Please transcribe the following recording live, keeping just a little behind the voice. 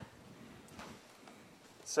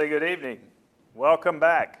Say good evening. Welcome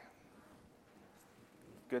back.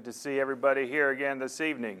 Good to see everybody here again this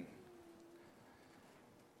evening.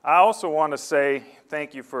 I also want to say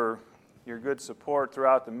thank you for your good support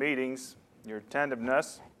throughout the meetings, your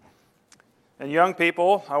attentiveness. And young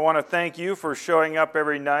people, I want to thank you for showing up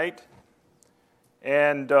every night.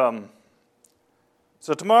 And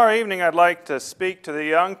so tomorrow evening I'd like to speak to the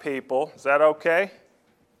young people. Is that okay?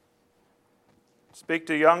 Speak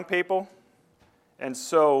to young people? And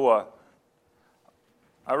so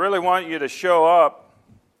I really want you to show up,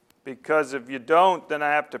 because if you don't, then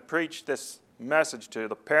I have to preach this message to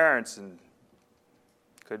the parents and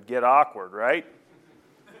it could get awkward, right?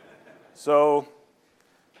 So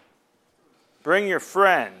bring your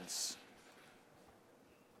friends.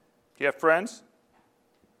 Do you have friends?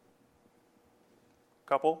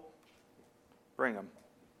 Couple? Bring them.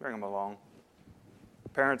 Bring them along.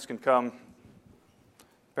 Parents can come.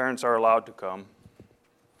 Parents are allowed to come.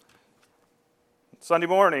 Sunday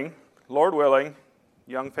morning, Lord willing,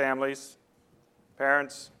 young families,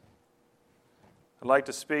 parents, I'd like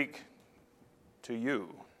to speak to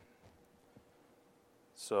you.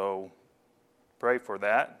 So pray for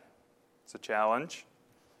that. It's a challenge.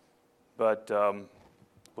 But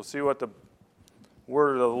we'll see what the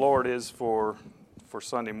word of the Lord is for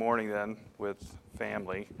Sunday morning then, with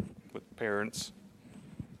family, with parents.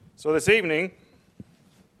 So this evening,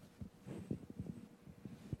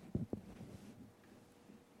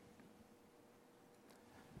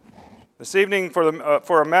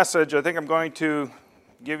 for a message, I think I'm going to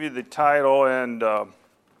give you the title and the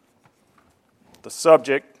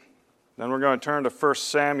subject. Then we're going to turn to 1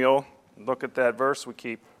 Samuel and look at that verse we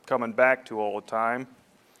keep coming back to all the time.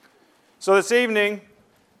 So this evening,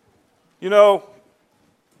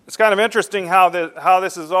 it's kind of interesting how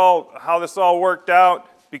this all worked out,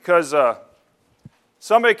 because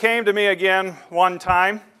somebody came to me again one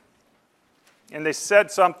time and they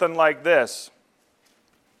said something like this: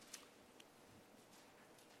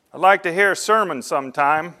 I'd like to hear a sermon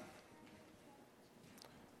sometime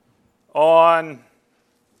on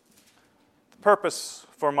the purpose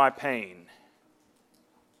for my pain.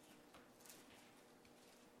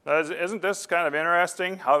 Isn't this kind of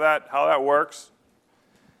interesting how that works?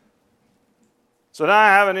 So now I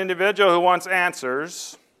have an individual who wants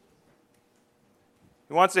answers.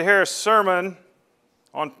 He wants to hear a sermon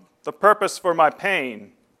on the purpose for my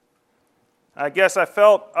pain. I guess I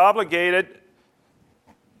felt obligated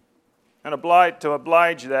and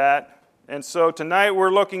oblige that. And so tonight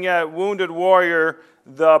we're looking at Wounded Warrior,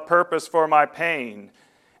 The Purpose for My Pain.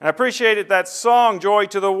 And I appreciated that song, Joy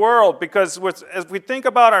to the World, because as we think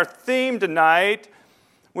about our theme tonight,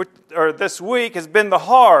 or this week, has been the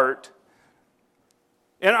heart.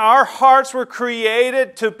 And our hearts were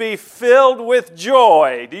created to be filled with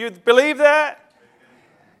joy. Do you believe that?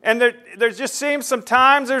 And there just seems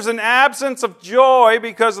sometimes there's an absence of joy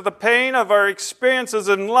because of the pain of our experiences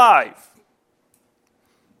in life.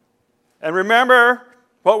 And remember,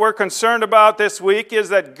 what we're concerned about this week is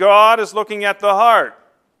that God is looking at the heart.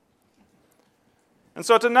 And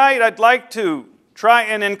so tonight I'd like to try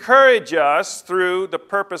and encourage us through the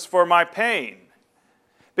purpose for my pain.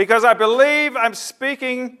 Because I believe I'm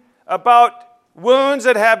speaking about wounds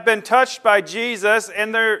that have been touched by Jesus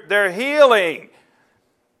and they're healing.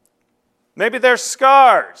 Maybe they're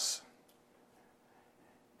scars.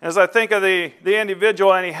 As I think of the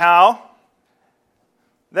individual anyhow,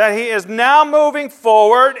 that he is now moving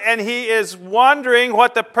forward and he is wondering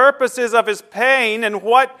what the purpose is of his pain and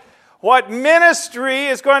what ministry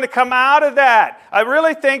is going to come out of that. I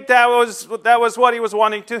really think that was what he was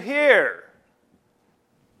wanting to hear.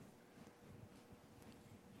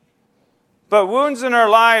 But wounds in our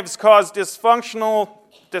lives cause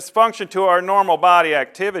dysfunction to our normal body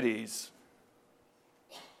activities.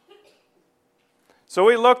 So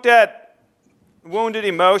we looked at wounded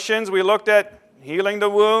emotions. We looked at healing the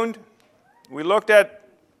wound. We looked at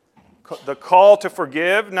the call to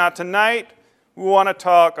forgive. Now tonight, we want to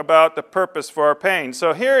talk about the purpose for our pain.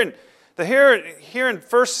 So here in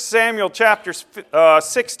 1 Samuel chapter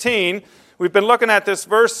 16, we've been looking at this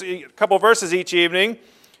verse, a couple verses each evening.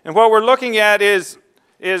 And what we're looking at is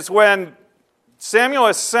when Samuel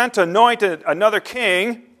is sent to anoint another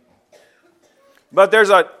king, but there's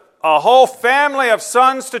a whole family of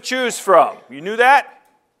sons to choose from. You knew that?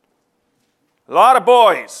 A lot of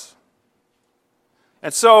boys.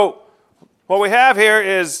 And so what we have here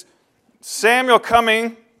is Samuel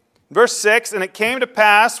coming, verse 6, and it came to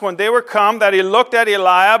pass when they were come that he looked at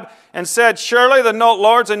Eliab and said, Surely the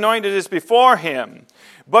Lord's anointed is before him.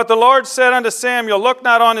 But the Lord said unto Samuel, Look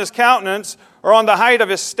not on his countenance or on the height of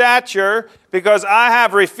his stature, because I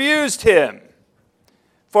have refused him.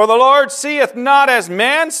 For the Lord seeth not as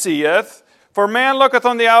man seeth, for man looketh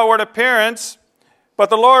on the outward appearance, but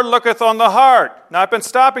the Lord looketh on the heart. Now, I've been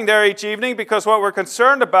stopping there each evening because what we're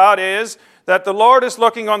concerned about is that the Lord is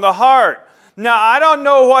looking on the heart. Now, I don't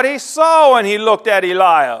know what he saw when he looked at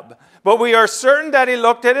Eliab, but we are certain that he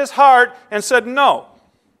looked at his heart and said no.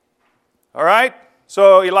 All right?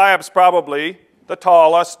 So Eliab's probably the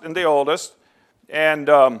tallest and the oldest, and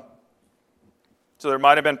so there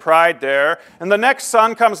might have been pride there. And the next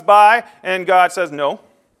son comes by, and God says no.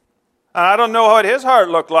 And I don't know what his heart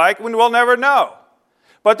looked like, and we'll never know.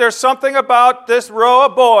 But there's something about this row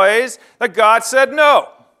of boys that God said no.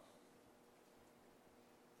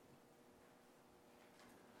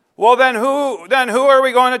 Well, then who are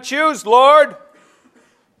we going to choose, Lord?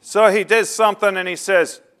 So he did something, and he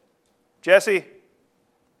says, Jesse,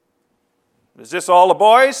 is this all the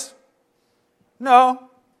boys?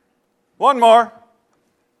 No. One more.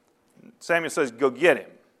 Samuel says, go get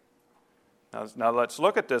him. Now let's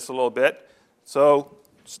look at this a little bit. So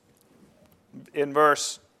in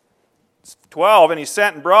verse 12, and he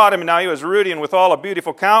sent and brought him, and now he was ruddy and with all a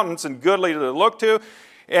beautiful countenance and goodly to look to.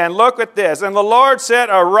 And look at this. And the Lord said,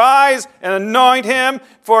 arise and anoint him,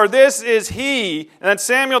 for this is he. And then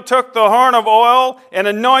Samuel took the horn of oil and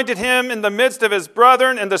anointed him in the midst of his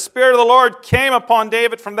brethren, and the Spirit of the Lord came upon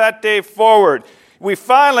David from that day forward. We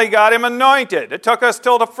finally got him anointed. It took us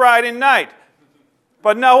till the Friday night.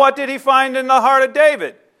 But now what did he find in the heart of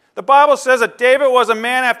David? The Bible says that David was a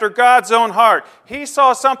man after God's own heart. He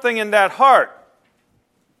saw something in that heart.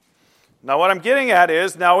 Now what I'm getting at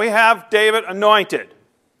is, now we have David anointed.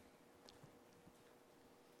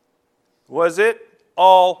 Was it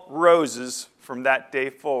all roses from that day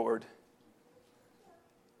forward?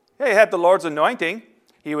 Yeah, he had the Lord's anointing.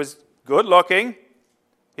 He was good looking.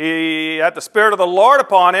 He had the Spirit of the Lord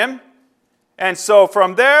upon him. And so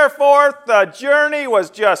from there forth, the journey was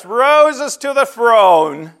just roses to the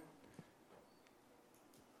throne.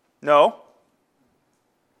 No.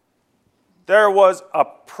 There was a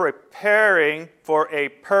preparing for a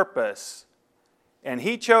purpose. And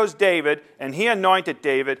he chose David, and he anointed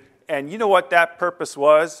David. And you know what that purpose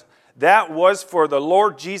was? That was for the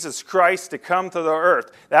Lord Jesus Christ to come to the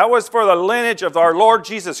earth. That was for the lineage of our Lord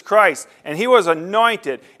Jesus Christ. And he was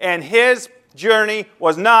anointed. And his journey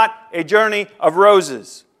was not a journey of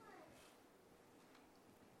roses.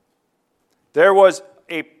 There was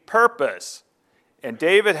a purpose. And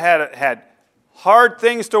David had hard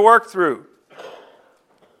things to work through.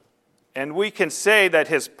 And we can say that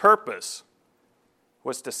his purpose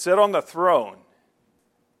was to sit on the throne.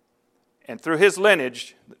 And through his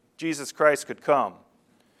lineage, Jesus Christ could come.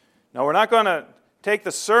 Now, we're not going to take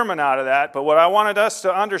the sermon out of that, but what I wanted us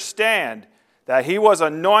to understand, that he was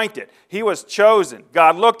anointed. He was chosen.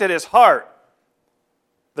 God looked at his heart.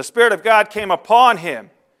 The Spirit of God came upon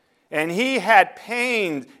him. And he had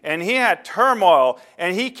pain, and he had turmoil,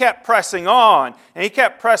 and he kept pressing on, and he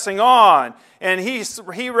kept pressing on. And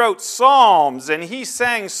he wrote psalms, and he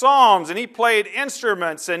sang psalms, and he played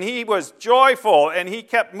instruments, and he was joyful, and he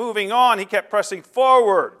kept moving on. He kept pressing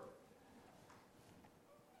forward.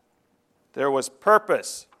 There was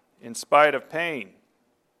purpose in spite of pain.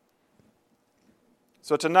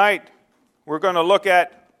 So tonight, we're going to look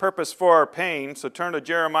at purpose for our pain. So turn to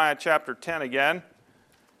Jeremiah chapter 10 again.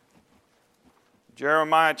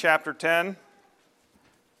 Jeremiah chapter 10.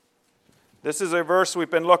 This is a verse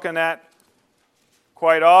we've been looking at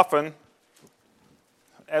quite often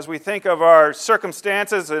as we think of our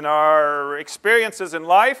circumstances and our experiences in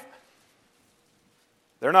life.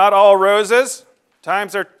 They're not all roses.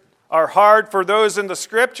 Times are hard for those in the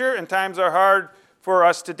Scripture, and times are hard for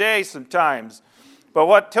us today sometimes. But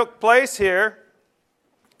what took place here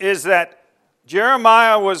is that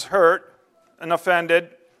Jeremiah was hurt and offended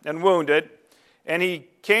and wounded, and he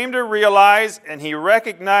came to realize and he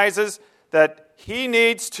recognizes that he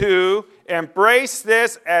needs to embrace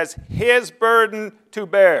this as his burden to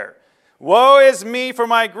bear. Woe is me for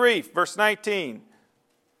my grief. Verse 19.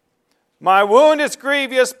 My wound is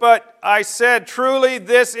grievous, but I said, truly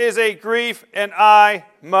this is a grief, and I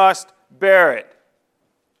must bear it.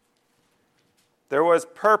 There was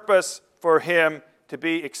purpose for him to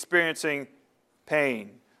be experiencing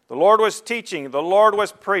pain. The Lord was teaching. The Lord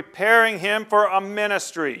was preparing him for a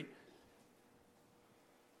ministry.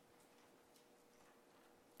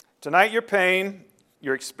 Tonight, your pain,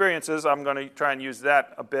 your experiences, I'm going to try and use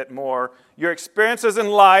that a bit more. Your experiences in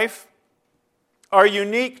life are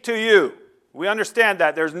unique to you. We understand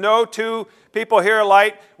that. There's no two people here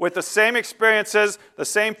alike with the same experiences, the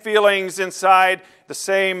same feelings inside, the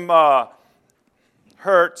same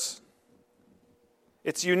hurts.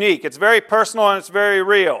 It's unique. It's very personal and it's very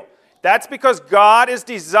real. That's because God is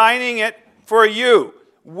designing it for you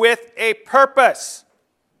with a purpose.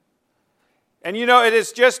 And you know, it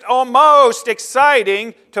is just almost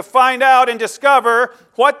exciting to find out and discover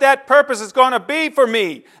what that purpose is going to be for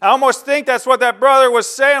me. I almost think that's what that brother was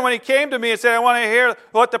saying when he came to me and said, I want to hear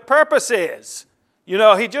what the purpose is. You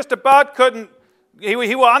know, he just about couldn't, he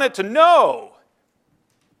wanted to know.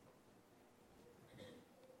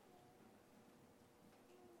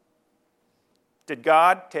 Did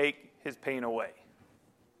God take his pain away?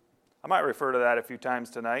 I might refer to that a few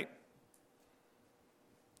times tonight.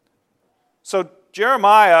 So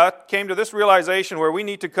Jeremiah came to this realization where we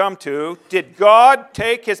need to come to, did God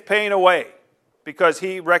take his pain away because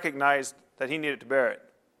he recognized that he needed to bear it?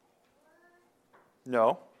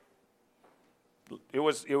 No. It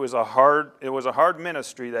was a hard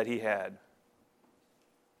ministry that he had.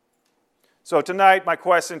 So tonight, my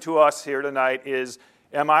question to us here tonight is,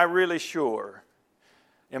 am I really sure?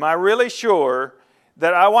 Am I really sure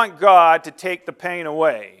that I want God to take the pain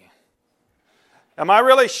away? Am I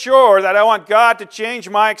really sure that I want God to change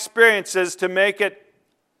my experiences to make it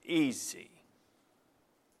easy?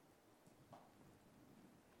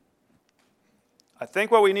 I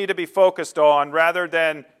think what we need to be focused on, rather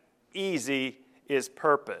than easy, is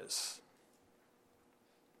purpose.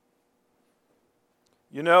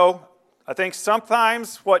 You know, I think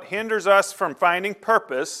sometimes what hinders us from finding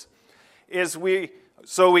purpose is we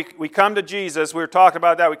come to Jesus. We were talking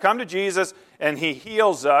about that. We come to Jesus and he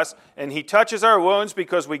heals us and he touches our wounds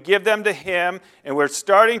because we give them to him and we're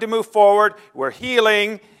starting to move forward. We're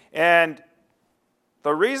healing, and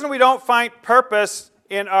the reason we don't find purpose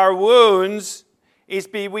in our wounds is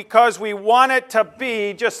because we want it to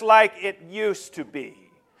be just like it used to be.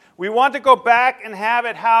 We want to go back and have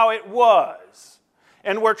it how it was.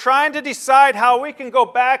 And we're trying to decide how we can go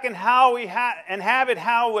back and have it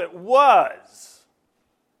how it was.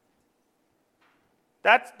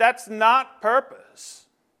 That's not purpose.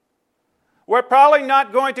 We're probably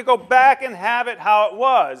not going to go back and have it how it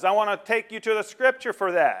was. I want to take you to the Scripture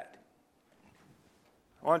for that.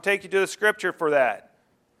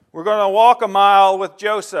 We're going to walk a mile with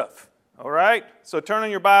Joseph. All right? So turn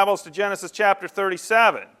in your Bibles to Genesis chapter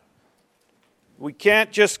 37. We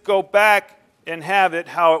can't just go back and have it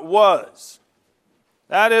how it was.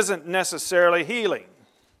 That isn't necessarily healing.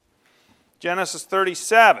 Genesis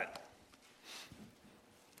 37.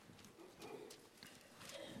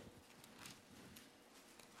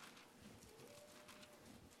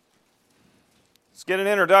 Let's get an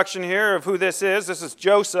introduction here of who this is. This is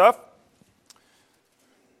Joseph.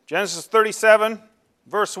 Genesis 37,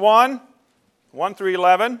 verse 1 through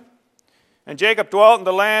 11. And Jacob dwelt in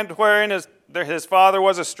the land wherein his father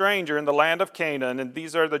was a stranger, in the land of Canaan. And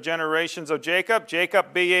these are the generations of Jacob.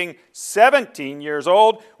 Jacob, being 17 years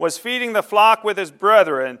old, was feeding the flock with his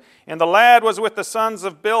brethren. And the lad was with the sons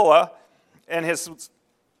of Bilhah and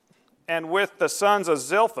with the sons of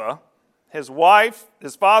Zilpah, his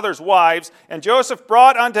father's wives, and Joseph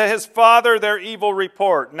brought unto his father their evil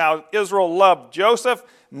report. Now Israel loved Joseph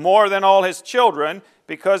more than all his children,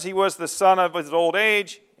 because he was the son of his old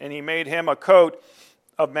age, and he made him a coat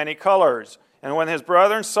of many colors. And when his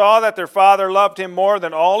brethren saw that their father loved him more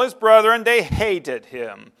than all his brethren, they hated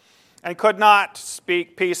him, and could not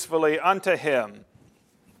speak peacefully unto him.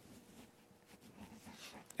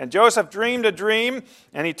 And Joseph dreamed a dream,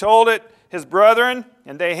 and he told it his brethren,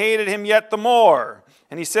 and they hated him yet the more.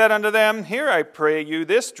 And he said unto them, Hear, I pray you,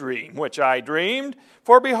 this dream which I dreamed.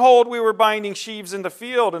 For behold, we were binding sheaves in the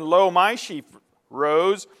field, and lo, my sheaf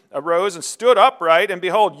arose and stood upright, and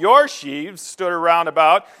behold, your sheaves stood around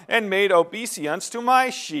about, and made obeisance to my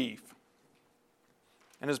sheaf.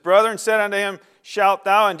 And his brethren said unto him, Shalt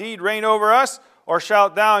thou indeed reign over us, or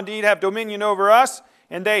shalt thou indeed have dominion over us?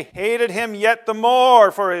 And they hated him yet the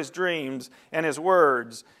more for his dreams and his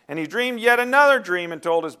words. And he dreamed yet another dream, and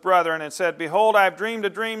told his brethren, and said, Behold, I have dreamed a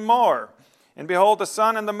dream more. And behold, the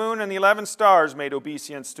sun and the moon and the 11 stars made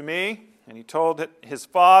obeisance to me. And he told his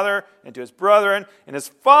father and to his brethren, and his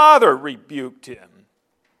father rebuked him,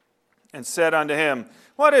 and said unto him,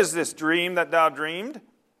 What is this dream that thou dreamed?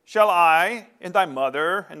 Shall I and thy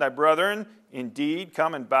mother and thy brethren indeed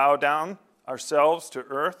come and bow down ourselves to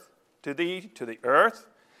the earth?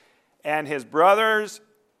 And his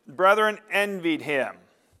brethren envied him,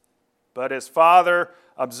 but his father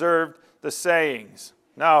observed the sayings.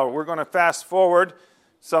 Now, we're going to fast forward.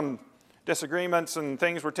 Some disagreements and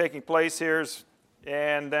things were taking place here.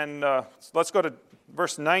 And then let's go to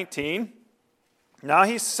verse 19. Now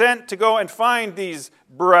he's sent to go and find these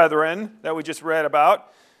brethren that we just read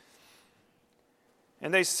about.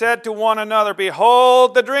 And they said to one another,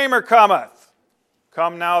 Behold, the dreamer cometh.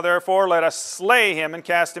 Come now, therefore, let us slay him and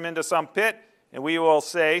cast him into some pit, and we will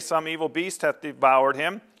say, some evil beast hath devoured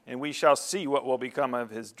him, and we shall see what will become of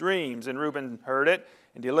his dreams. And Reuben heard it,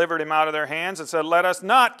 and delivered him out of their hands, and said, Let us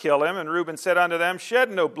not kill him. And Reuben said unto them,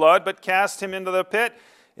 Shed no blood, but cast him into the pit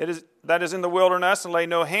that is in the wilderness, and lay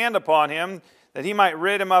no hand upon him, that he might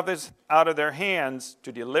rid him out of their hands,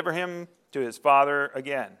 to deliver him to his father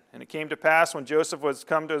again. And it came to pass, when Joseph was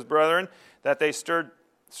come to his brethren, that they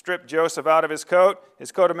stripped Joseph out of his coat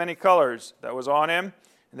of many colors that was on him,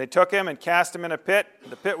 and they took him and cast him in a pit.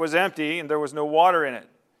 The pit was empty, and there was no water in it.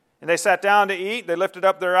 And they sat down to eat. They lifted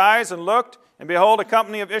up their eyes and looked, and behold, a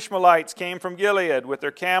company of Ishmaelites came from Gilead with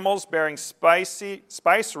their camels bearing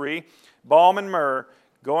spicery, balm and myrrh,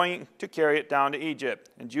 going to carry it down to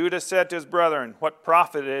Egypt. And Judah said to his brethren, What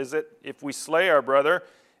profit is it if we slay our brother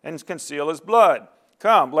and conceal his blood?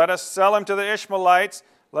 Come, let us sell him to the Ishmaelites.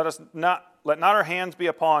 Let not our hands be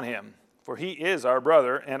upon him, for he is our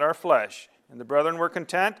brother and our flesh. And the brethren were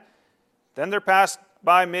content. Then there passed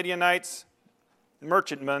by Midianites,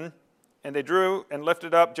 merchantmen, and they drew and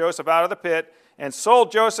lifted up Joseph out of the pit, and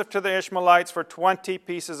sold Joseph to the Ishmaelites for 20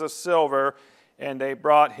 pieces of silver, and they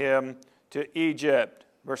brought him to Egypt.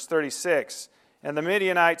 Verse 36, And the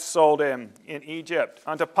Midianites sold him in Egypt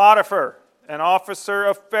unto Potiphar, an officer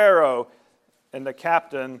of Pharaoh, and the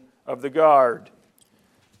captain of the guard.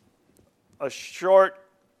 A short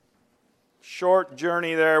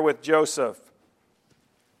journey there with Joseph.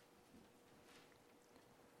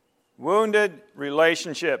 Wounded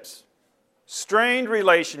relationships, strained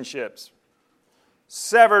relationships,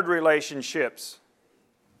 severed relationships.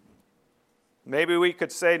 Maybe we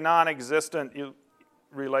could say non-existent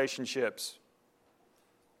relationships.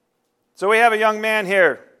 So we have a young man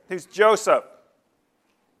here who's Joseph.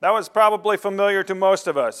 That was probably familiar to most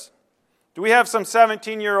of us. Do we have some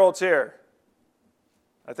 17-year-olds here?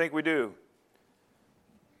 I think we do.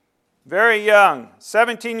 Very young,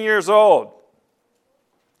 17 years old.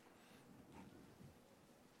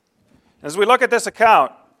 As we look at this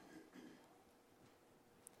account,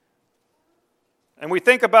 and we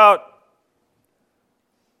think about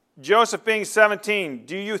Joseph being 17,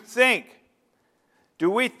 do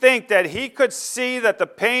we think that he could see that the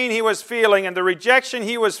pain he was feeling and the rejection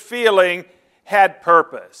he was feeling had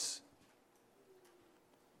purpose?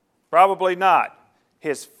 Probably not.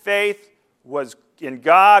 His faith in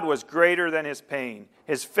God was greater than his pain.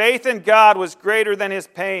 His faith in God was greater than his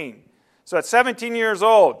pain. So at 17 years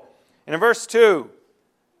old, and in verse 2,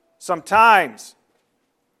 sometimes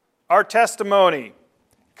our testimony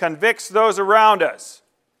convicts those around us,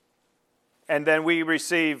 and then we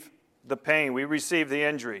receive the pain, we receive the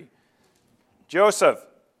injury. Joseph,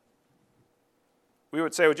 we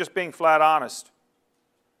would say, was just being flat honest,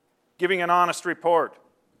 giving an honest report.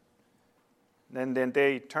 And then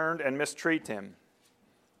they turned and mistreat him.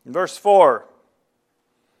 In verse 4,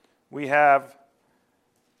 we have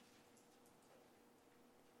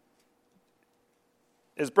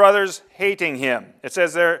his brothers hating him. It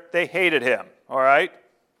says there they hated him, all right?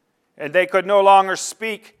 And they could no longer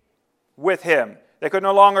speak with him. They could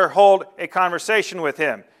no longer hold a conversation with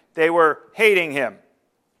him. They were hating him.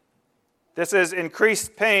 This is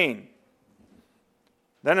increased pain.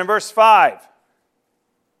 Then in verse 5,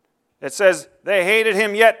 it says they hated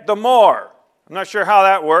him yet the more. I'm not sure how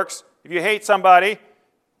that works. If you hate somebody,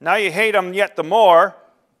 now you hate them yet the more.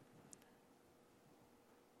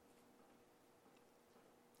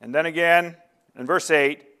 And then again, in verse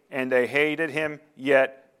 8, and they hated him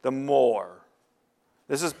yet the more.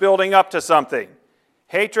 This is building up to something.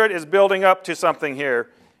 Hatred is building up to something here.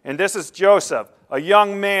 And this is Joseph, a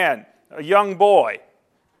young man, a young boy,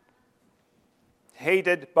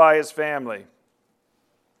 hated by his family.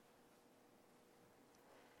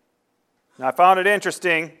 Now, I found it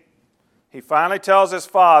interesting. He finally tells his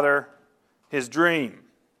father his dream.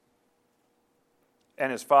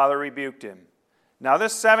 And his father rebuked him. Now,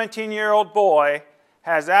 this 17-year-old boy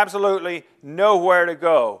has absolutely nowhere to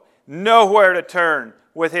go, nowhere to turn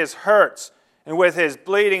with his hurts and with his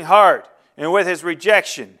bleeding heart and with his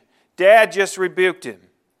rejection. Dad just rebuked him.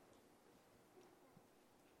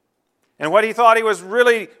 And what he thought he was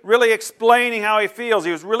really explaining how he feels,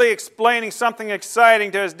 he was really explaining something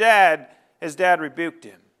exciting to his dad rebuked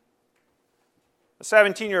him. A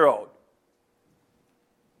 17-year-old.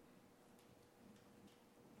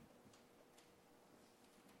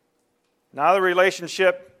 Now the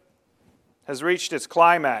relationship has reached its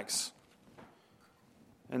climax.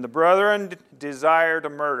 And the brethren desire to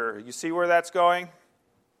murder. You see where that's going?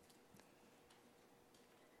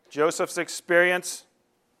 Joseph's experience.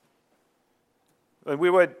 We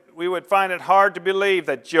would find it hard to believe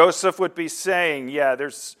that Joseph would be saying, yeah,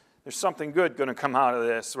 there's there's something good going to come out of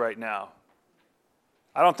this right now.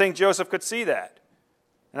 I don't think Joseph could see that.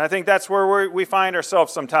 And I think that's where we find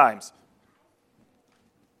ourselves sometimes.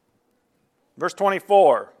 Verse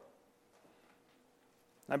 24.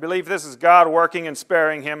 I believe this is God working and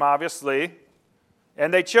sparing him, obviously.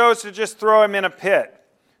 And they chose to just throw him in a pit.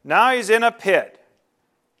 Now he's in a pit.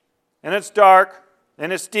 And it's dark,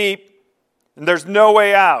 and it's deep, and there's no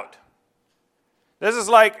way out. This is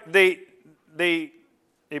like the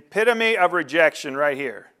epitome of rejection right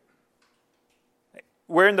here.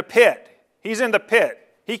 We're in the pit. He's in the pit.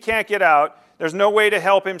 He can't get out. There's no way to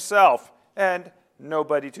help himself, and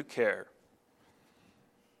nobody to care.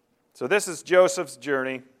 So this is Joseph's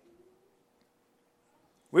journey.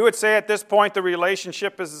 We would say at this point the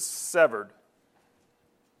relationship is severed.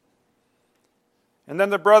 And then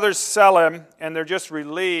the brothers sell him, and they're just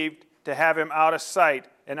relieved to have him out of sight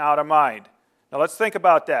and out of mind. Now let's think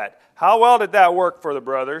about that. How well did that work for the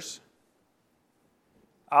brothers?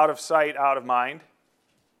 Out of sight, out of mind.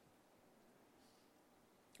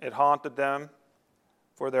 It haunted them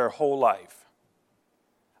for their whole life.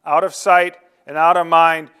 Out of sight and out of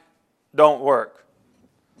mind don't work.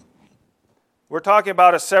 We're talking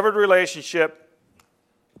about a severed relationship.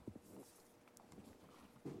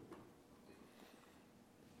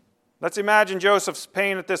 Let's imagine Joseph's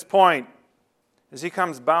pain at this point as he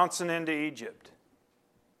comes bouncing into Egypt.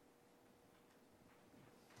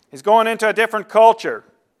 He's going into a different culture.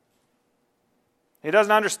 He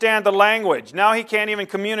doesn't understand the language. Now he can't even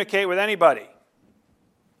communicate with anybody.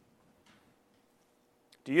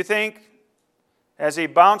 Do you think, as he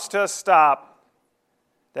bounced to a stop,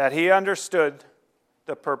 that he understood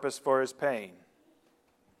the purpose for his pain?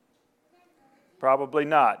 Probably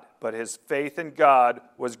not, but his faith in God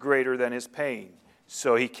was greater than his pain,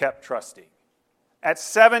 so he kept trusting. At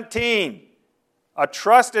 17, a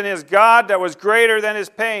trust in his God that was greater than his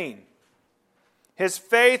pain. His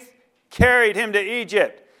faith carried him to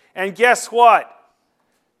Egypt. And guess what?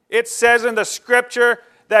 It says in the Scripture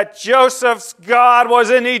that Joseph's God was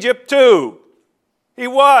in Egypt too. He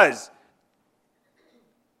was.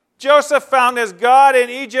 Joseph found his God in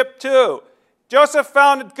Egypt too. Joseph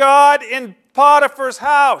found God in Potiphar's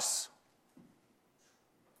house.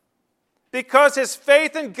 Because his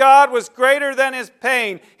faith in God was greater than his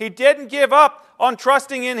pain, he didn't give up on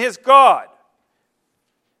trusting in his God,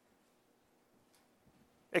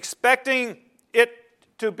 expecting it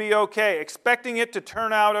to be okay, expecting it to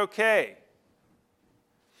turn out okay.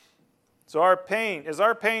 So is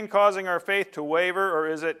our pain causing our faith to waver, or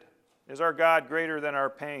is our God greater than our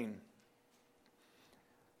pain?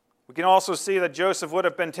 We can also see that Joseph would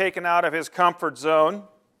have been taken out of his comfort zone.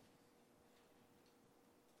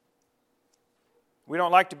 We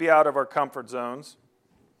don't like to be out of our comfort zones.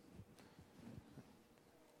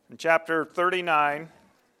 In chapter 39,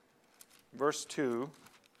 verse 2,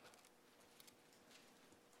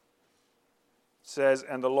 it says,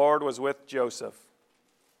 "And the Lord was with Joseph."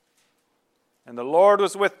 And the Lord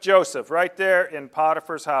was with Joseph right there in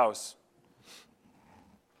Potiphar's house.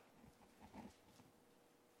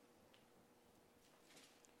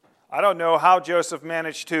 I don't know how Joseph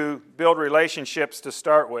managed to build relationships to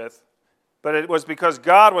start with, but it was because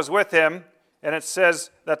God was with him, and it says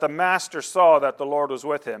that the master saw that the Lord was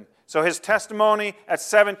with him. So his testimony at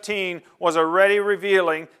 17 was already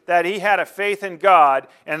revealing that he had a faith in God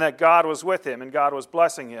and that God was with him and God was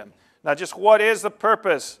blessing him. Now, just what is the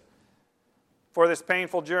purpose for this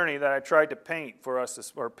painful journey that I tried to paint for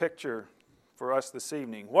us, or picture for us this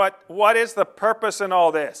evening? What is the purpose in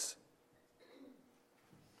all this?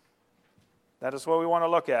 That is what we want to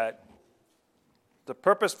look at. The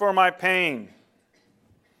purpose for my pain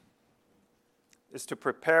is to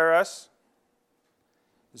prepare us,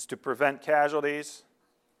 is to prevent casualties,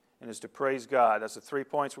 and is to praise God. That's the 3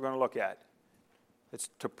 points we're going to look at. It's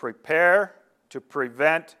to prepare, to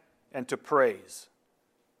prevent, and to praise.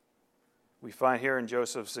 We find here in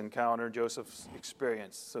Joseph's encounter, Joseph's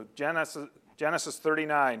experience. So Genesis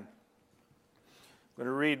 39. I'm going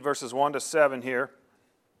to read verses 1 to 7 here.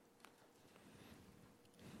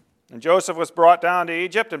 "And Joseph was brought down to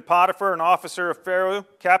Egypt, and Potiphar, an officer of Pharaoh,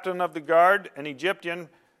 captain of the guard, an Egyptian,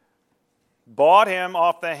 bought him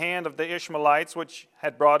off the hand of the Ishmaelites, which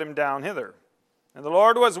had brought him down hither. And the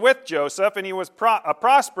Lord was with Joseph, and he was a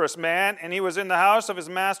prosperous man, and he was in the house of his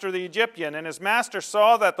master the Egyptian. And his master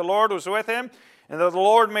saw that the Lord was with him, and that the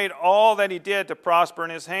Lord made all that he did to prosper in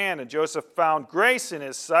his hand. And Joseph found grace in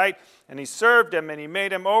his sight, and he served him, and he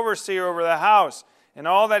made him overseer over the house, and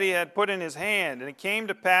all that he had put in his hand. And it came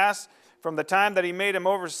to pass, from the time that he made him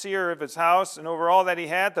overseer of his house and over all that he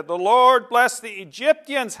had, that the Lord blessed the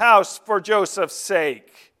Egyptian's house for Joseph's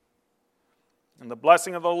sake. And the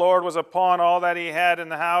blessing of the Lord was upon all that he had in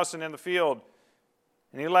the house and in the field.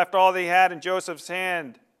 And he left all that he had in Joseph's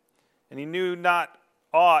hand, and he knew not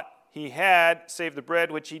aught he had, save the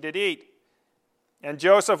bread which he did eat. And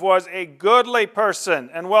Joseph was a goodly person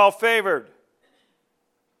and well favored.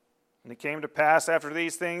 And it came to pass after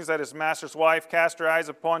these things that his master's wife cast her eyes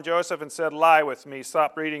upon Joseph and said, Lie with me.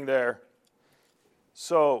 Stop reading there.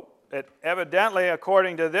 So, evidently,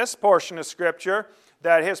 according to this portion of Scripture,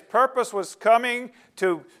 that his purpose was coming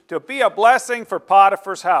to be a blessing for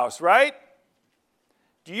Potiphar's house, right?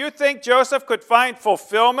 Do you think Joseph could find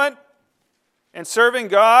fulfillment in serving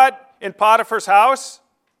God in Potiphar's house?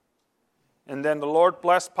 And then the Lord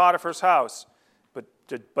blessed Potiphar's house.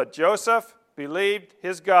 But Joseph believed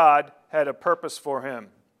his God had a purpose for him.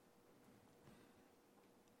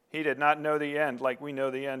 He did not know the end like we know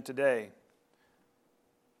the end today.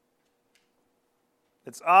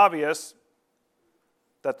 It's obvious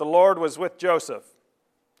that the Lord was with Joseph.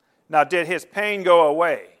 Now, did his pain go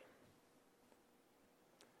away?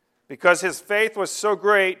 Because his faith was so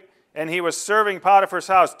great and he was serving Potiphar's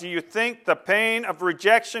house, do you think the pain of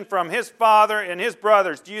rejection from his father and his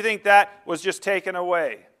brothers, do you think that was just taken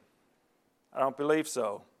away? I don't believe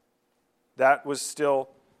so. That was still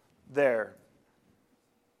there.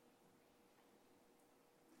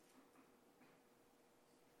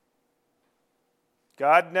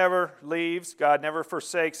 God never leaves, God never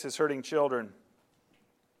forsakes his hurting children.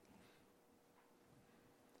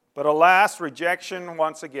 But alas, rejection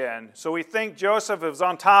once again. So we think Joseph was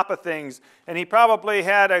on top of things, and he probably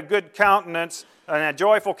had a good countenance, and a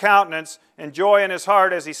joyful countenance, and joy in his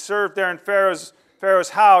heart as he served there in Pharaoh's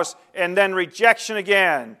house, and then rejection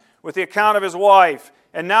again with the account of his wife,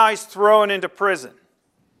 and now he's thrown into prison.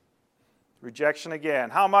 Rejection again.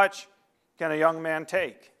 How much can a young man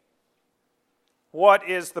take? What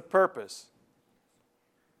is the purpose?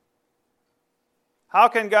 How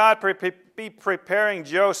can God be preparing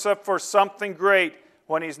Joseph for something great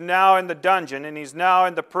when he's now in the dungeon and he's now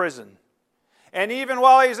in the prison? And even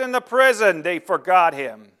while he's in the prison, they forgot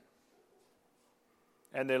him.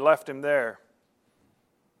 And they left him there.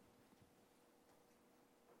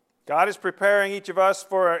 God is preparing each of us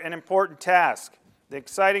for an important task. The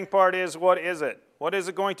exciting part is, what is it? What is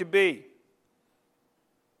it going to be?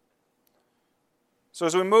 So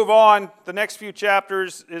as we move on, the next few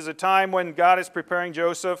chapters is a time when God is preparing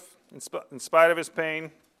Joseph in spite of his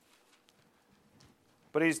pain.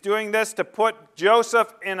 But he's doing this to put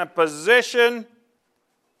Joseph in a position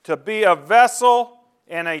to be a vessel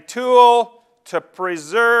and a tool to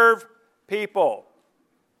preserve people.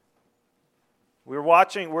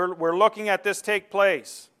 We're looking at this take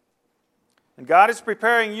place. And God is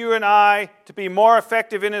preparing you and I to be more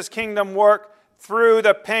effective in his kingdom work through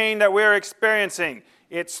the pain that we're experiencing.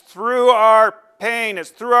 It's through our pain, it's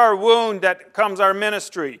through our wound that comes our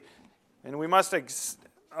ministry. And we must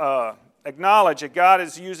acknowledge that God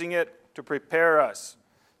is using it to prepare us.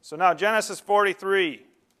 So now Genesis 43.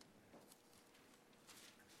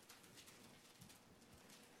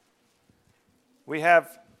 We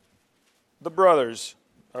have the brothers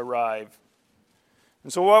arrive.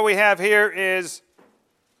 And so what we have here is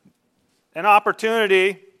an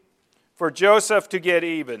opportunity for Joseph to get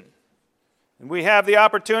even. And we have the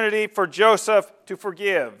opportunity for Joseph to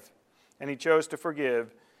forgive. And he chose to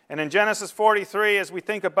forgive. And in Genesis 43, as we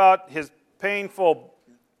think about his painful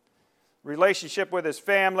relationship with his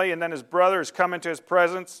family, and then his brothers come into his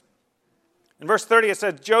presence. In verse 30 it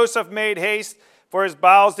says, Joseph made haste, for his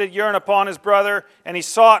bowels did yearn upon his brother, and he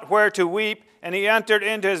sought where to weep, and he entered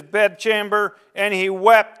into his bedchamber, and he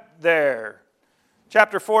wept there.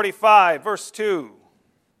 Chapter 45, verse 2.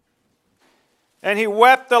 And he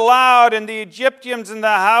wept aloud, and the Egyptians in the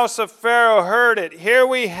house of Pharaoh heard it. Here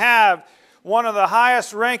we have one of the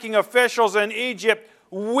highest ranking officials in Egypt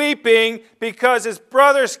weeping because his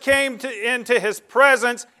brothers came into his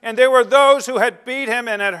presence, and they were those who had beat him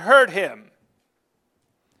and had hurt him.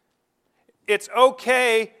 It's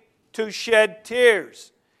okay to shed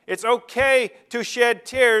tears. It's okay to shed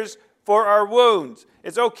tears for our wounds.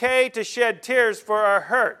 It's okay to shed tears for our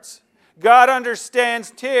hurts. God understands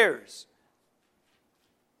tears.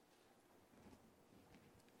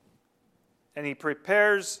 And he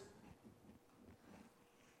prepares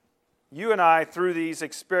you and I through these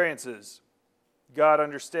experiences. God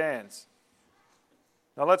understands.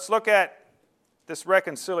 Now let's look at this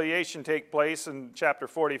reconciliation take place in chapter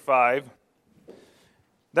 45.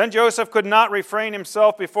 Then Joseph could not refrain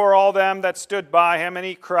himself before all them that stood by him, and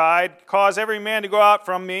he cried, Cause every man to go out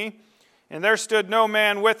from me. And there stood no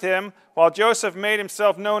man with him, while Joseph made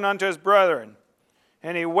himself known unto his brethren.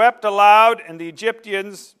 And he wept aloud, and the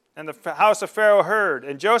Egyptians and the house of Pharaoh heard.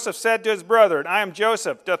 And Joseph said to his brethren, I am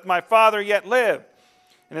Joseph. Doth my father yet live?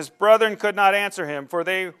 And his brethren could not answer him, for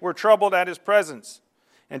they were troubled at his presence.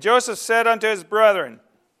 And Joseph said unto his brethren,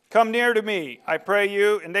 Come near to me, I pray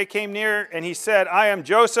you. And they came near, and he said, I am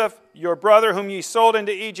Joseph, your brother, whom ye sold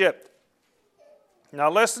into Egypt. Now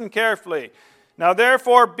listen carefully. Now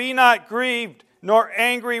therefore be not grieved, nor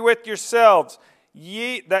angry with yourselves,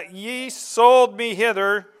 that ye sold me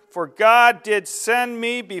hither, for God did send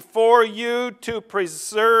me before you to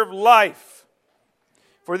preserve life.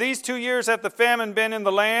 For these 2 years hath the famine been in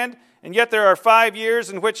the land, and yet there are 5 years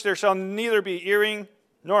in which there shall neither be earing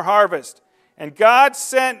nor harvest. And God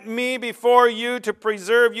sent me before you to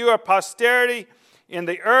preserve you a posterity in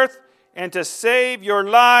the earth, and to save your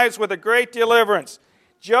lives with a great deliverance.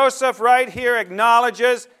 Joseph right here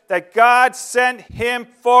acknowledges that God sent him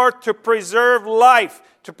forth to preserve life,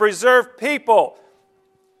 to preserve people.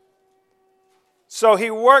 So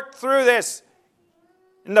he worked through this,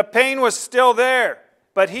 and the pain was still there.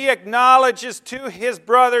 But he acknowledges to his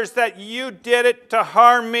brothers that you did it to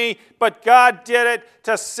harm me, but God did it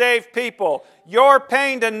to save people. Your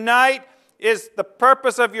pain tonight is, the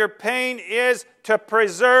purpose of your pain is to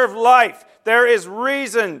preserve life. There is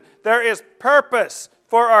reason, there is purpose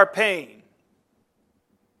for our pain.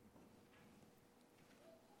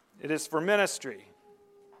 It is for ministry.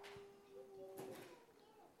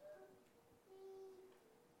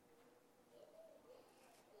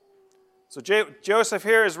 So Joseph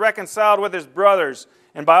here is reconciled with his brothers,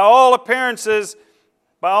 and by all appearances,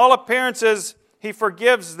 he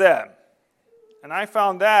forgives them. And I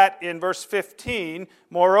found that in verse 15.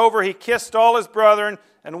 Moreover, he kissed all his brethren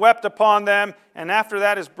and wept upon them, and after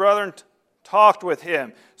that his brethren talked with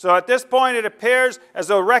him. So at this point it appears as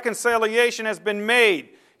though reconciliation has been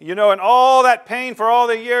made. You know, and all that pain for all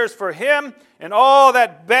the years for him, and all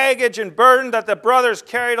that baggage and burden that the brothers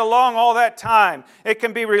carried along all that time, it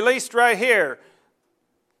can be released right here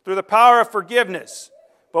through the power of forgiveness.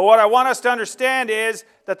 But what I want us to understand is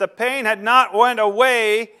that the pain had not went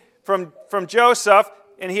away from Joseph,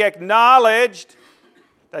 and he acknowledged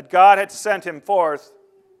that God had sent him forth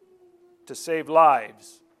to save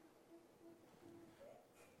lives.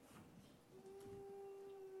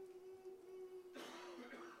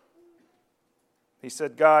 He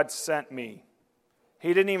said, God sent me. He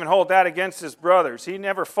didn't even hold that against his brothers. He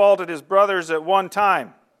never faulted his brothers at one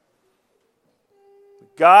time.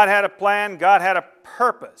 God had a plan. God had a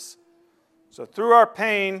purpose. So through our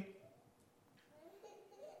pain,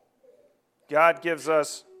 God gives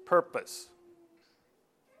us purpose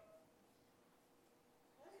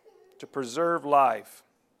to preserve life.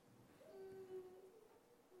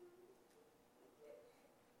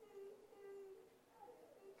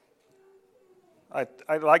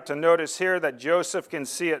 I'd like to notice here that Joseph can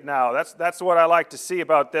see it now. That's what I like to see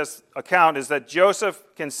about this account, is that Joseph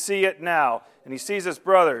can see it now, and he sees his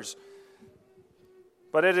brothers.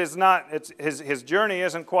 But it is not, his journey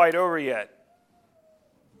isn't quite over yet.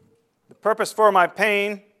 The purpose for my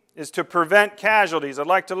pain is to prevent casualties. I'd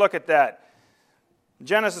like to look at that.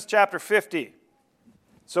 Genesis chapter 50.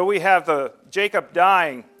 So we have Jacob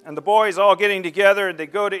dying, and the boys all getting together, and they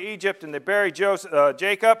go to Egypt, and they bury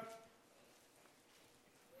Jacob.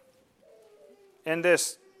 And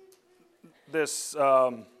this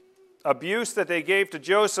abuse that they gave to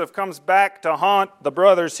Joseph comes back to haunt the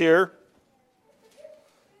brothers here.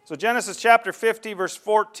 So Genesis chapter 50, verse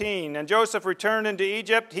 14. And Joseph returned into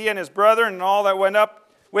Egypt, he and his brethren, and all that went up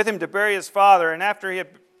with him to bury his father. And after he had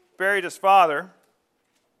buried his father,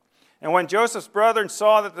 and when Joseph's brethren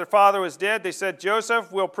saw that their father was dead, they said,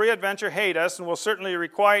 Joseph will peradventure hate us, and will certainly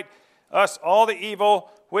requite us all the evil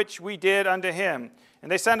which we did unto him.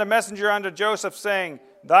 And they sent a messenger unto Joseph, saying,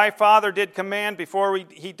 Thy father did command before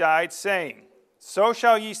he died, saying, So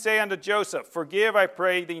shall ye say unto Joseph, Forgive, I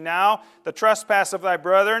pray thee now, the trespass of thy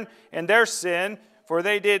brethren, and their sin, for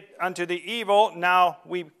they did unto thee evil. Now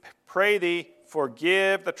we pray thee,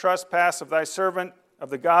 forgive the trespass of thy servant, of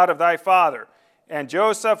the God of thy father. And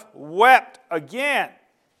Joseph wept again.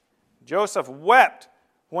 Joseph wept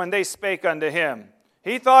when they spake unto him.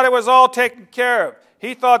 He thought it was all taken care of.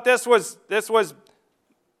 He thought this was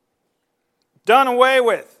done away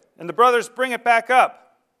with, and the brothers bring it back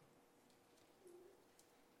up.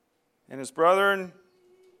 And his brethren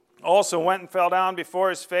also went and fell down before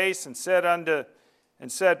his face and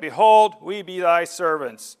said, Behold, we be thy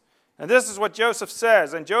servants. And this is what Joseph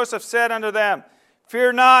says. And Joseph said unto them,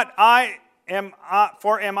 Fear not,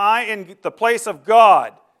 for am I in the place of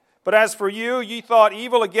God? But as for you, ye thought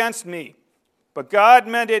evil against me. But God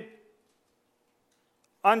meant it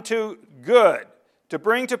unto good, to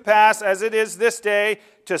bring to pass, as it is this day,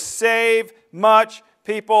 to save much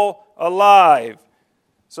people alive.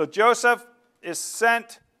 So Joseph is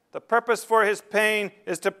sent. The purpose for his pain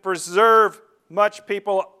is to preserve much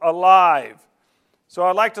people alive. So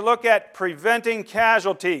I'd like to look at preventing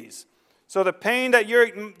casualties. So the pain that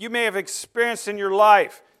you may have experienced in your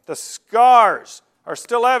life, the scars are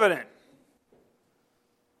still evident.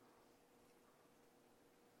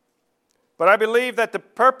 But I believe that the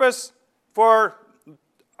purpose for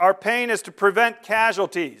our pain is to prevent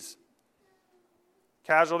casualties.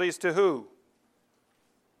 Casualties to who?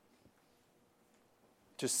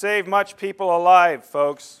 To save much people alive,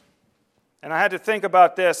 folks. And I had to think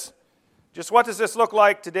about this. Just what does this look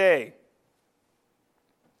like today?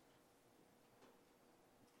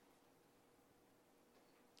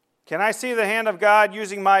 Can I see the hand of God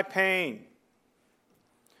using my pain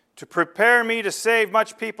to prepare me to save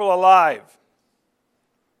much people alive?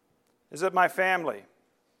 Is it my family?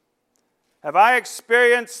 Have I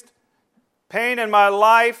experienced pain in my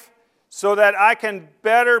life so that I can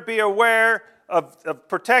better be aware of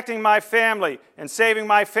protecting my family and saving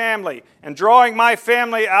my family and drawing my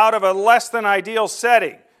family out of a less than ideal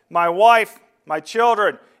setting? My wife, my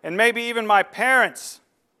children, and maybe even my parents.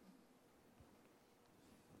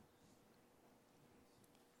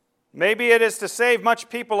 Maybe it is to save much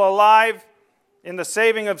people alive in the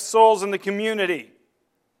saving of souls in the community.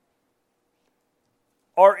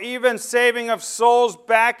 Or even saving of souls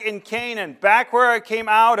back in Canaan, back where I came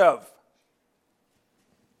out of.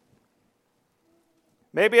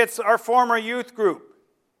 Maybe it's our former youth group.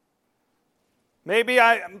 Maybe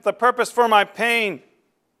the purpose for my pain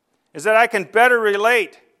is that I can better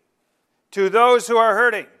relate to those who are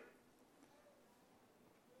hurting.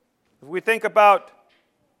 If we think about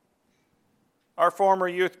our former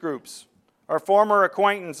youth groups, our former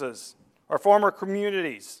acquaintances, our former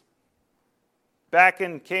communities, back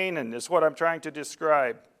in Canaan is what I'm trying to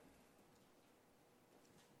describe.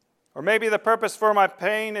 Or maybe the purpose for my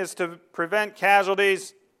pain is to prevent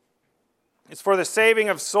casualties. It's for the saving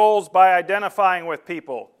of souls by identifying with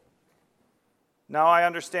people. Now I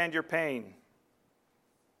understand your pain.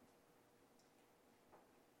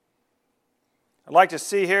 I'd like to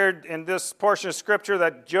see here in this portion of Scripture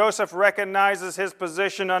that Joseph recognizes his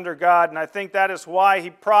position under God, and I think that is why he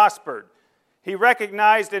prospered. He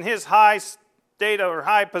recognized in his high state or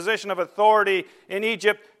high position of authority in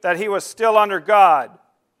Egypt that he was still under God,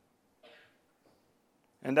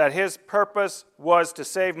 and that his purpose was to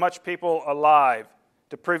save much people alive,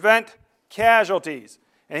 to prevent casualties.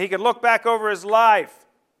 And he could look back over his life,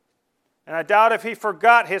 and I doubt if he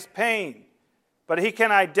forgot his pain, but he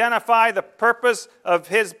can identify the purpose of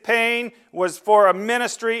his pain was for a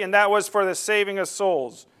ministry, and that was for the saving of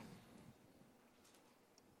souls.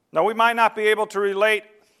 Now, we might not be able to relate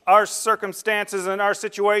our circumstances and our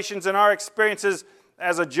situations and our experiences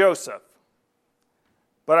as a Joseph,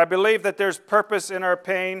 but I believe that there's purpose in our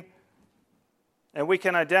pain, and we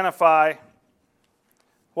can identify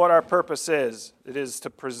what our purpose is. It is to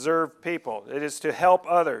preserve people. It is to help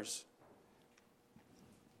others.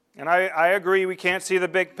 And I agree we can't see the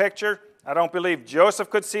big picture. I don't believe Joseph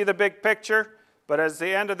could see the big picture, but as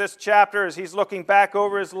the end of this chapter, as he's looking back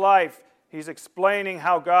over his life, he's explaining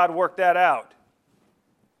how God worked that out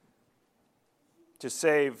to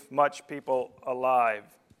save much people alive.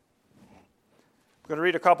 I'm going to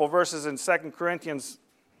read a couple verses in 2 Corinthians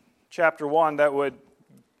chapter 1 that would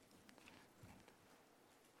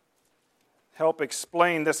help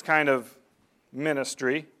explain this kind of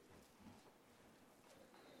ministry.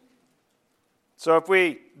 So if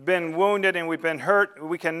we've been wounded and we've been hurt,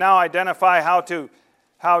 we can now identify how to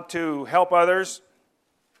help others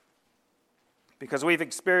because we've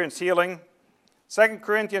experienced healing. 2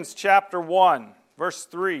 Corinthians chapter 1, verse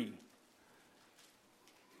 3.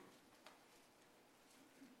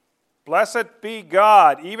 Blessed be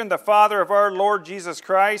God, even the Father of our Lord Jesus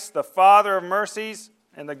Christ, the Father of mercies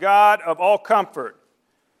and the God of all comfort.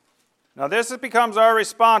 Now this becomes our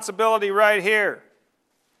responsibility right here.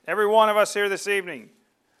 Every one of us here this evening,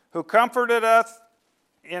 who comforted us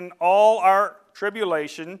in all our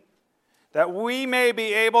tribulation, that we may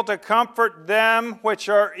be able to comfort them which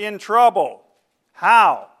are in trouble.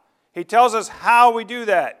 How? He tells us how we do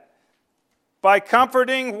that. By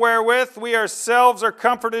comforting wherewith we ourselves are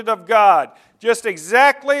comforted of God. Just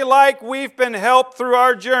exactly like we've been helped through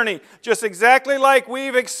our journey. Just exactly like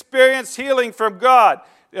we've experienced healing from God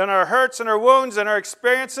in our hurts and our wounds and our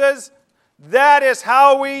experiences. That is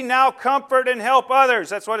how we now comfort and help others.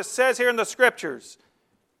 That's what it says here in the Scriptures.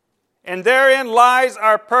 And therein lies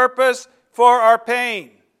our purpose for our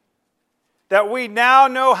pain. That we now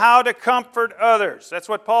know how to comfort others. That's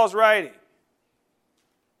what Paul's writing.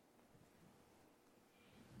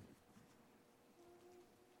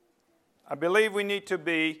 I believe we need to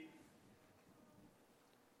be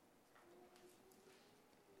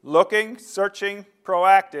looking, searching,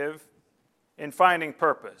 proactive in finding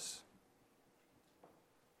purpose.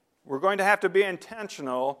 We're going to have to be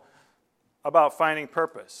intentional about finding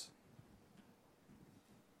purpose.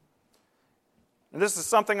 And this is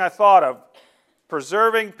something I thought of.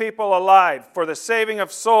 Preserving people alive for the saving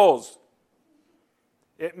of souls.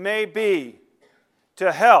 It may be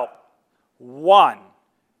to help one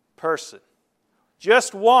person.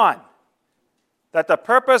 Just one. That the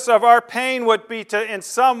purpose of our pain would be to in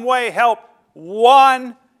some way help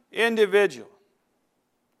one individual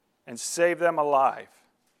and save them alive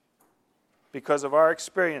because of our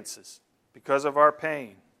experiences, because of our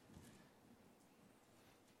pain.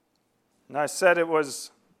 And I said it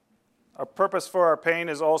was our purpose for our pain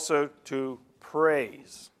is also to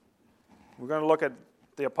praise. We're going to look at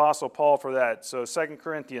the Apostle Paul for that. So 2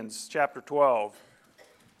 Corinthians chapter 12.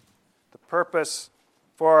 The purpose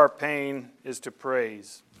for our pain is to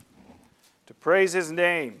praise His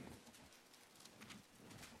name.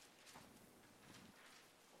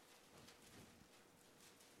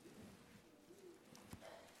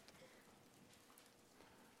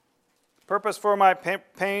 The purpose for my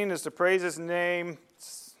pain is to praise His name.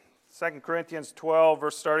 2 Corinthians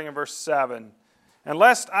 12, starting in verse 7. And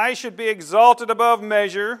lest I should be exalted above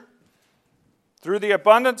measure, through the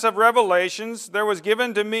abundance of revelations, there was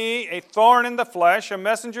given to me a thorn in the flesh, a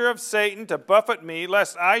messenger of Satan to buffet me,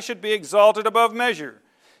 lest I should be exalted above measure.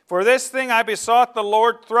 For this thing I besought the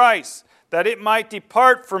Lord thrice, that it might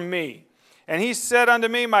depart from me. And He said unto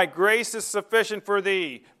me, My grace is sufficient for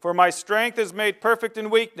thee, for my strength is made perfect in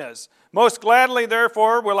weakness. Most gladly,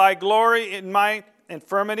 therefore, will I glory in my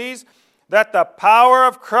infirmities, that the power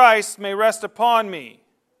of Christ may rest upon me.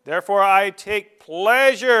 Therefore I take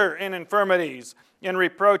pleasure in infirmities, in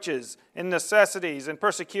reproaches, in necessities, in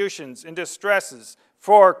persecutions, in distresses,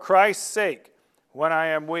 for Christ's sake. When I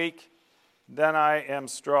am weak, then I am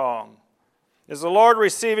strong. Is the Lord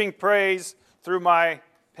receiving praise through my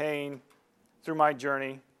pain, through my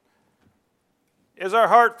journey? Is our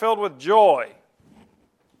heart filled with joy?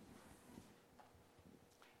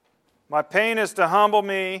 My pain is to humble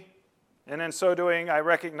me, and in so doing, I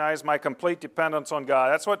recognize my complete dependence on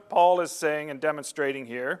God. That's what Paul is saying and demonstrating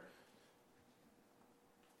here.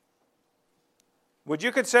 Would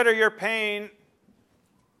you consider your pain,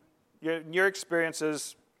 your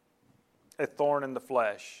experiences, a thorn in the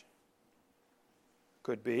flesh?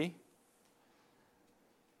 Could be.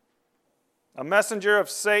 A messenger of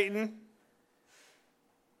Satan?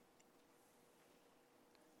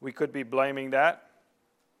 We could be blaming that.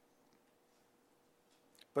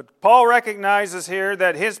 But Paul recognizes here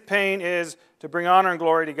that his pain is to bring honor and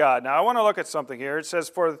glory to God. Now I want to look at something here. It says,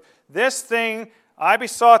 For this thing I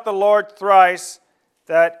besought the Lord thrice,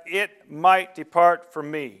 that it might depart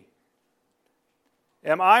from me.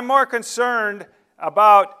 Am I more concerned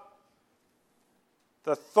about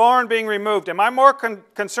the thorn being removed? Am I more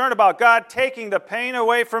concerned about God taking the pain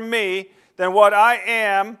away from me than what I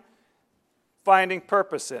am finding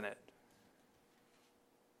purpose in it?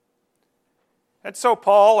 And so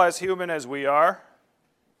Paul, as human as we are,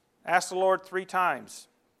 asked the Lord 3 times.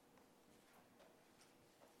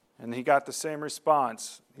 And he got the same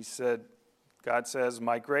response. He said, God says,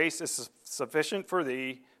 My grace is sufficient for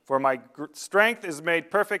thee, for my strength is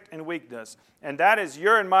made perfect in weakness. And that is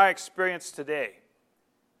your and my experience today.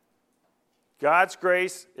 God's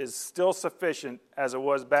grace is still sufficient as it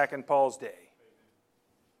was back in Paul's day.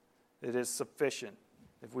 It is sufficient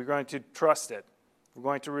if we're going to trust it, if we're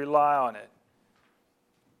going to rely on it.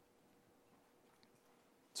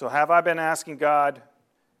 So have I been asking God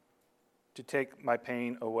to take my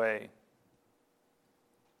pain away?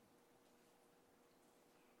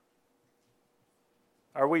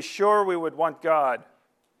 Are we sure we would want God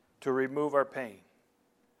to remove our pain?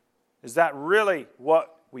 Is that really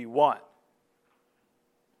what we want?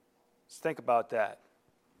 Let's think about that.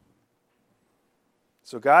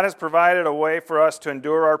 So God has provided a way for us to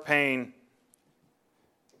endure our pain,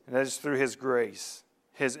 and that is through His grace,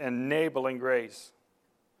 His enabling grace.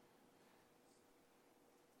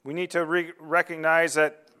 We need to recognize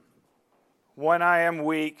that when I am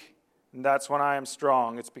weak, that's when I am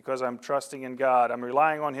strong. It's because I'm trusting in God. I'm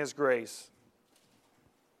relying on His grace.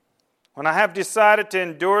 When I have decided to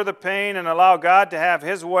endure the pain and allow God to have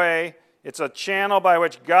His way, it's a channel by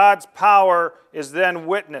which God's power is then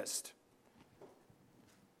witnessed.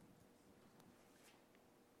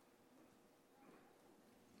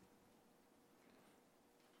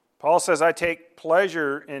 Paul says, I take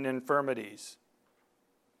pleasure in infirmities.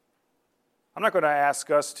 I'm not going to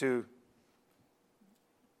ask us to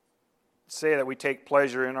say that we take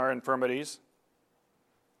pleasure in our infirmities.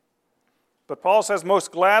 But Paul says, most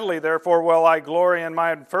gladly, therefore, will I glory in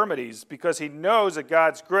my infirmities, because he knows that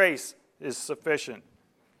God's grace is sufficient.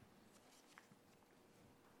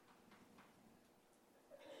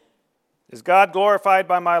 Is God glorified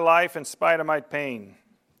by my life in spite of my pain?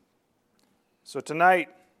 So tonight,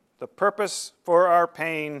 the purpose for our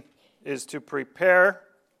pain is to prepare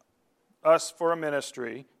us for a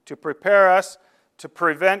ministry, to prepare us to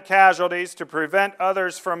prevent casualties, to prevent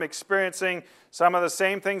others from experiencing some of the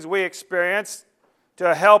same things we experienced,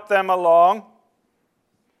 to help them along,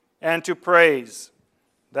 and to praise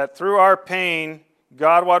that through our pain,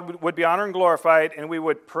 God would be honored and glorified, and we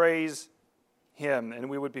would praise Him,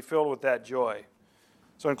 and we would be filled with that joy.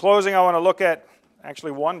 So in closing, I want to look at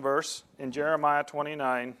actually one verse in Jeremiah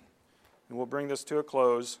 29, and we'll bring this to a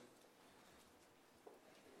close.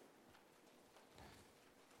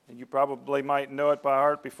 And you probably might know it by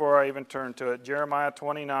heart before I even turn to it. Jeremiah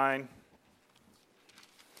 29.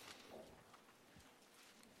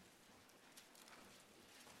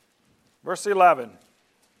 Verse 11.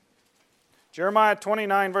 Jeremiah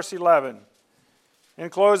 29, verse 11. In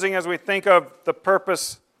closing, as we think of the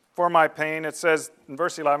purpose for my pain, it says in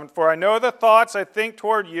verse 11, "For I know the thoughts I think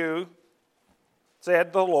toward you,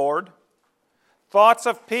 said the Lord, thoughts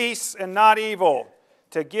of peace and not evil,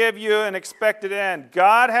 to give you an expected end."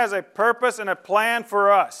 God has a purpose and a plan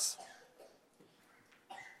for us.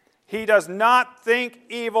 He does not think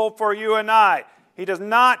evil for you and I. He does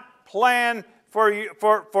not plan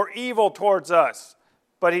for evil towards us.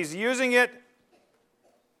 But He's using it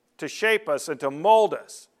to shape us and to mold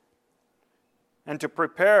us and to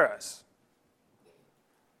prepare us.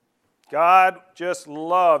 God just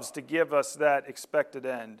loves to give us that expected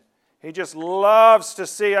end. He just loves to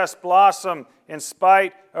see us blossom in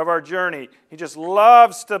spite of our journey. He just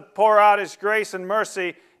loves to pour out His grace and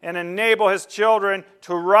mercy and enable His children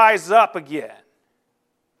to rise up again.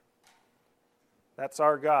 That's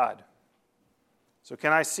our God. So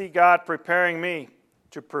can I see God preparing me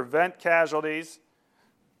to prevent casualties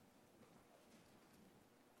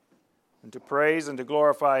and to praise and to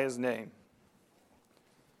glorify His name?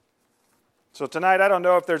 So tonight, I don't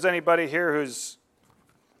know if there's anybody here who's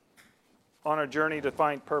on a journey to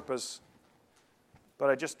find purpose, but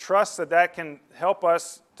I just trust that that can help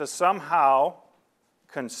us to somehow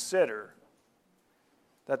consider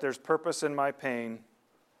that there's purpose in my pain,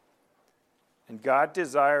 and God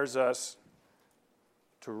desires us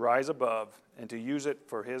to rise above and to use it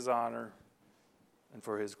for His honor and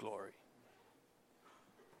for His glory.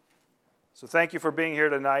 So thank you for being here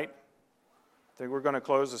tonight. I think we're going to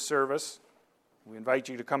close the service. We invite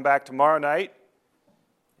you to come back tomorrow night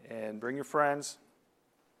and bring your friends.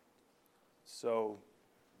 So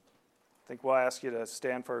I think we'll ask you to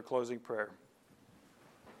stand for a closing prayer.